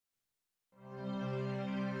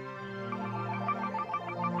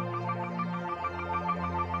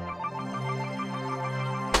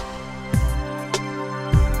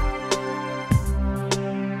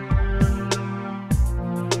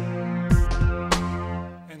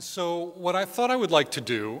And so what I thought I would like to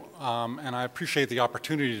do, and I appreciate the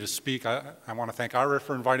opportunity to speak. I want to thank Ira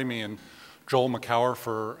for inviting me and Joel McCower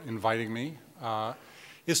for inviting me,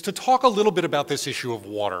 is to talk a little bit about this issue of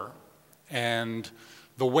water and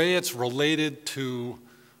the way it's related to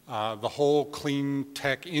the whole clean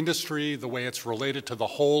tech industry, the way it's related to the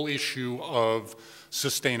whole issue of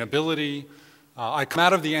sustainability. I come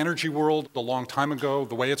out of the energy world a long time ago.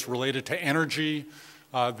 The way it's related to energy,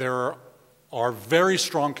 there are very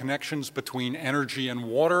strong connections between energy and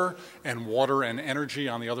water and energy.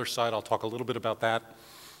 On the other side, I'll talk a little bit about that.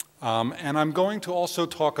 And I'm going to also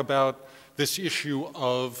talk about this issue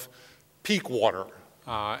of peak water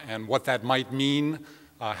and what that might mean,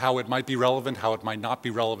 how it might be relevant, how it might not be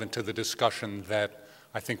relevant to the discussion that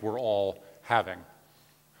I think we're all having.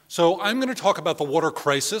 So I'm going to talk about the water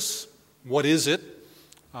crisis. What is it?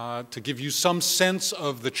 To give you some sense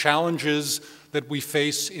of the challenges that we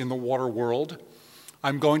face in the water world.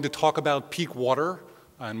 I'm going to talk about peak water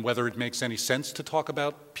and whether it makes any sense to talk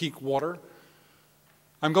about peak water.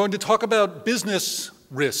 I'm going to talk about business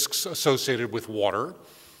risks associated with water.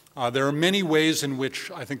 There are many ways in which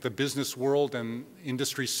I think the business world and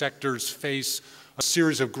industry sectors face a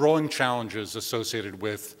series of growing challenges associated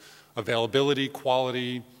with availability,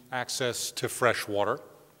 quality, access to fresh water.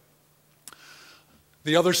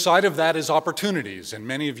 The other side of that is opportunities, and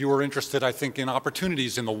many of you are interested, I think, in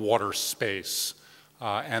opportunities in the water space.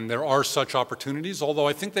 And there are such opportunities, although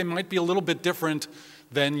I think they might be a little bit different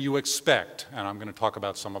than you expect, and I'm going to talk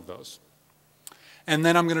about some of those. And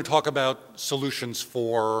then I'm going to talk about solutions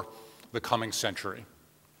for the coming century.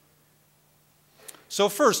 So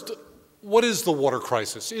first, what is the water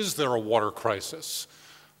crisis? Is there a water crisis?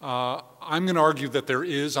 I'm going to argue that there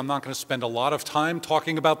is. I'm not going to spend a lot of time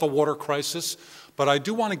talking about the water crisis, but I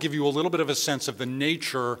do want to give you a little bit of a sense of the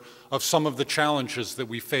nature of some of the challenges that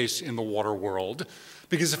we face in the water world.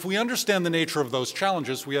 Because if we understand the nature of those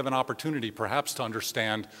challenges, we have an opportunity perhaps to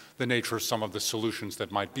understand the nature of some of the solutions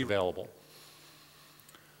that might be available.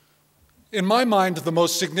 In my mind, the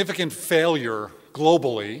most significant failure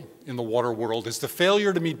globally in the water world is the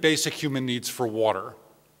failure to meet basic human needs for water.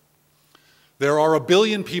 There are 1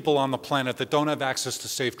 billion people on the planet that don't have access to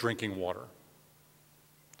safe drinking water.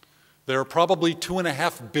 There are probably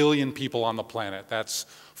 2.5 billion people on the planet, that's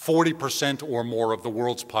 40% or more of the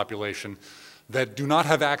world's population, that do not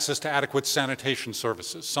have access to adequate sanitation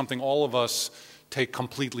services, something all of us take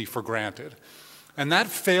completely for granted. And that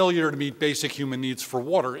failure to meet basic human needs for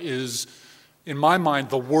water is, in my mind,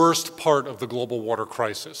 the worst part of the global water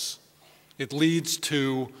crisis. It leads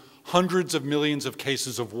to hundreds of millions of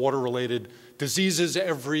cases of water-related diseases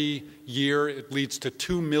every year. It leads to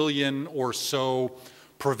 2 million or so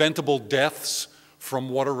preventable deaths from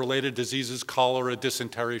water-related diseases, cholera,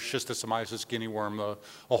 dysentery, schistosomiasis, guinea worm, a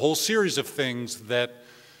whole series of things that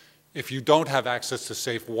if you don't have access to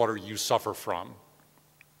safe water, you suffer from.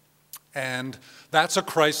 And that's a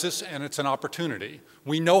crisis and it's an opportunity.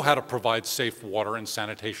 We know how to provide safe water and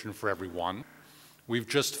sanitation for everyone. We've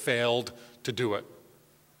just failed to do it.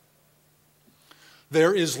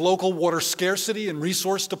 There is local water scarcity and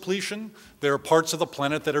resource depletion. There are parts of the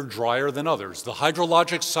planet that are drier than others. The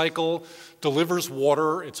hydrologic cycle delivers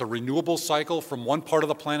water. It's a renewable cycle from one part of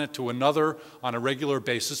the planet to another on a regular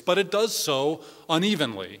basis, but it does so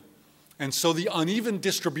unevenly. And so the uneven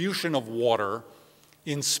distribution of water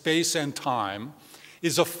in space and time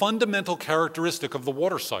is a fundamental characteristic of the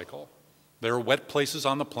water cycle. There are wet places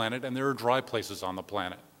on the planet and there are dry places on the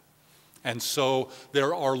planet. And so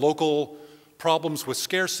there are local problems with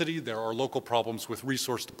scarcity, there are local problems with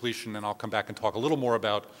resource depletion, and I'll come back and talk a little more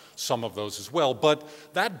about some of those as well. But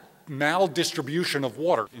that maldistribution of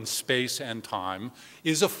water in space and time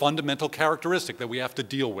is a fundamental characteristic that we have to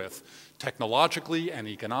deal with technologically and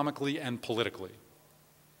economically and politically.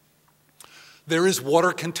 There is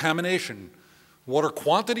water contamination. Water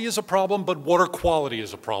quantity is a problem, but water quality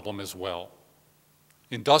is a problem as well.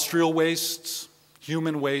 Industrial wastes,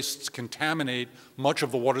 human wastes contaminate much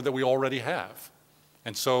of the water that we already have.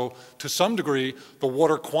 And so, to some degree, the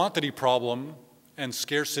water quantity problem and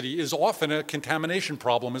scarcity is often a contamination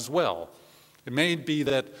problem as well. It may be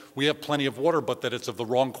that we have plenty of water, but that it's of the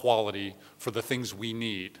wrong quality for the things we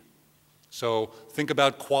need. So think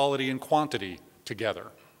about quality and quantity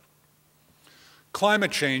together.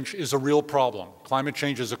 Climate change is a real problem. Climate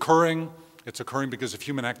change is occurring. It's occurring because of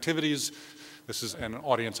human activities. This is an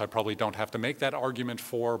audience I probably don't have to make that argument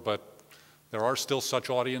for, but there are still such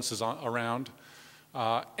audiences around.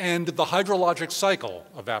 And the hydrologic cycle,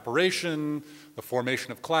 evaporation, the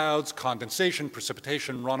formation of clouds, condensation,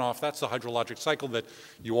 precipitation, runoff, that's the hydrologic cycle that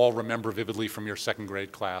you all remember vividly from your second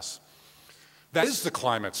grade class. That is the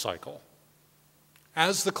climate cycle.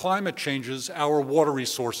 As the climate changes, our water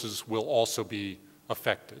resources will also be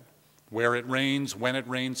affected. Where it rains, when it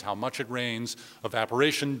rains, how much it rains,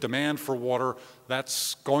 evaporation, demand for water,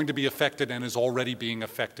 that's going to be affected and is already being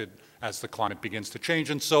affected as the climate begins to change.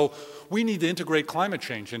 And so we need to integrate climate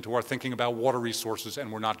change into our thinking about water resources,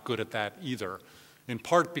 and we're not good at that either, in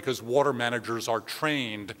part because water managers are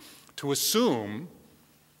trained to assume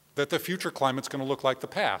that the future climate's going to look like the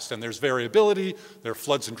past. And there's variability, there are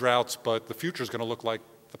floods and droughts, but the future is going to look like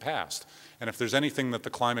the past. And if there's anything that the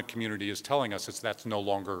climate community is telling us, it's that's no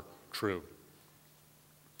longer true.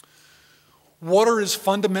 Water is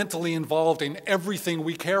fundamentally involved in everything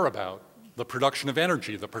we care about: the production of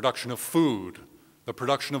energy, the production of food, the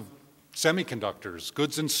production of semiconductors,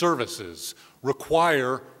 goods and services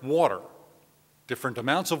require water. Different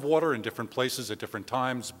amounts of water in different places at different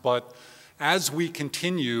times, but as we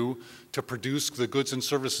continue to produce the goods and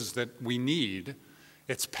services that we need,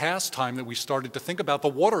 it's past time that we started to think about the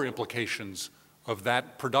water implications of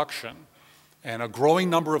that production. And a growing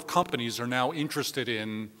number of companies are now interested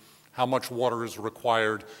in how much water is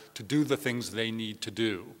required to do the things they need to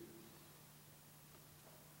do.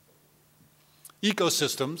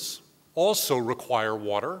 Ecosystems also require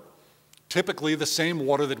water, typically the same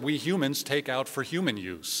water that we humans take out for human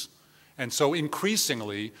use. And so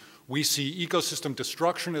increasingly, we see ecosystem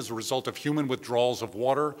destruction as a result of human withdrawals of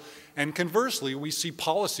water, and conversely, we see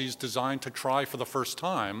policies designed to try for the first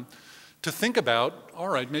time to think about, all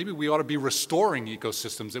right, maybe we ought to be restoring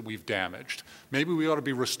ecosystems that we've damaged. Maybe we ought to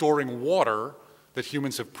be restoring water that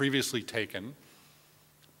humans have previously taken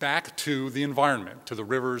back to the environment, to the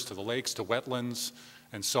rivers, to the lakes, to wetlands,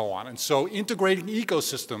 and so on. And so integrating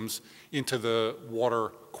ecosystems into the water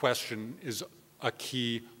question is a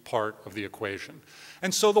key part of the equation.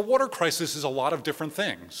 And so the water crisis is a lot of different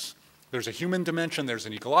things. There's a human dimension, there's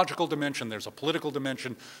an ecological dimension, there's a political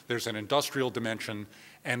dimension, there's an industrial dimension,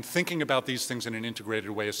 and thinking about these things in an integrated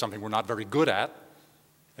way is something we're not very good at,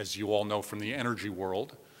 as you all know from the energy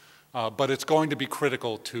world, but it's going to be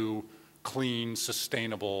critical to a clean,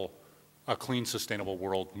 sustainable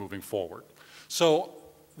world moving forward. So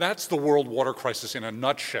that's the world water crisis in a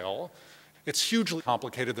nutshell. It's hugely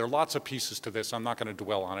complicated. There are lots of pieces to this. I'm not going to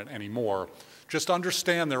dwell on it anymore. Just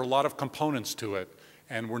understand there are a lot of components to it,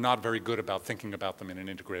 and we're not very good about thinking about them in an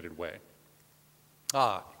integrated way.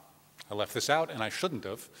 I left this out, and I shouldn't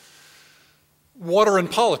have. Water and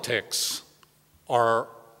politics are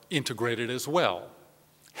integrated as well.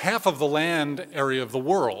 Half of the land area of the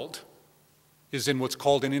world is in what's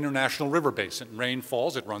called an international river basin. Rain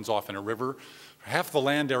falls, it runs off in a river. Half the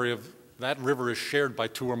land area of that river is shared by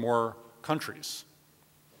 2 or more countries.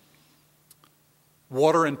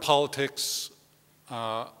 Water and politics,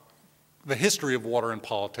 the history of water and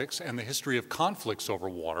politics and the history of conflicts over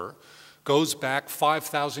water goes back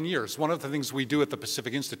 5,000 years. One of the things we do at the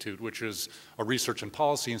Pacific Institute, which is a research and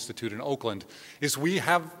policy institute in Oakland, is we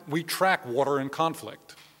track water and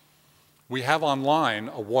conflict. We have online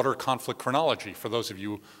a water conflict chronology, for those of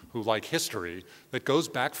you who like history, that goes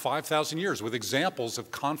back 5,000 years with examples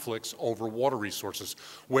of conflicts over water resources,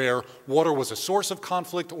 where water was a source of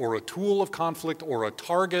conflict or a tool of conflict or a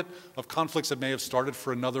target of conflicts that may have started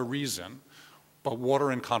for another reason. But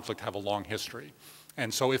water and conflict have a long history.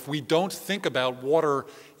 And so if we don't think about water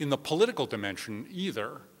in the political dimension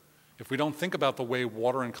either, if we don't think about the way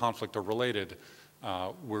water and conflict are related,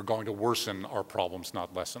 we're going to worsen our problems,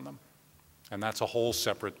 not lessen them. And that's a whole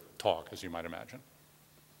separate talk, as you might imagine.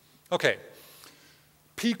 Okay,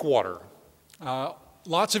 peak water.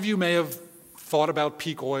 Lots of you may have thought about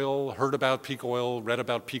peak oil, heard about peak oil, read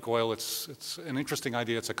about peak oil. It's an interesting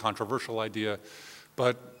idea, it's a controversial idea,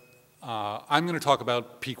 but I'm going to talk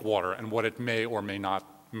about peak water and what it may or may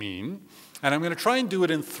not mean. And I'm going to try and do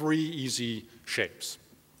it in 3 easy shapes.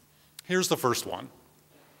 Here's the first one.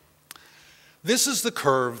 This is the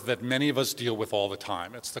curve that many of us deal with all the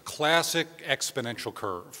time. It's the classic exponential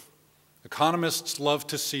curve. Economists love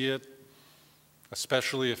to see it,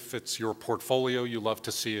 especially if it's your portfolio, you love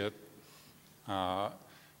to see it.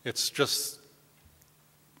 It's just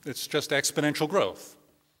exponential growth.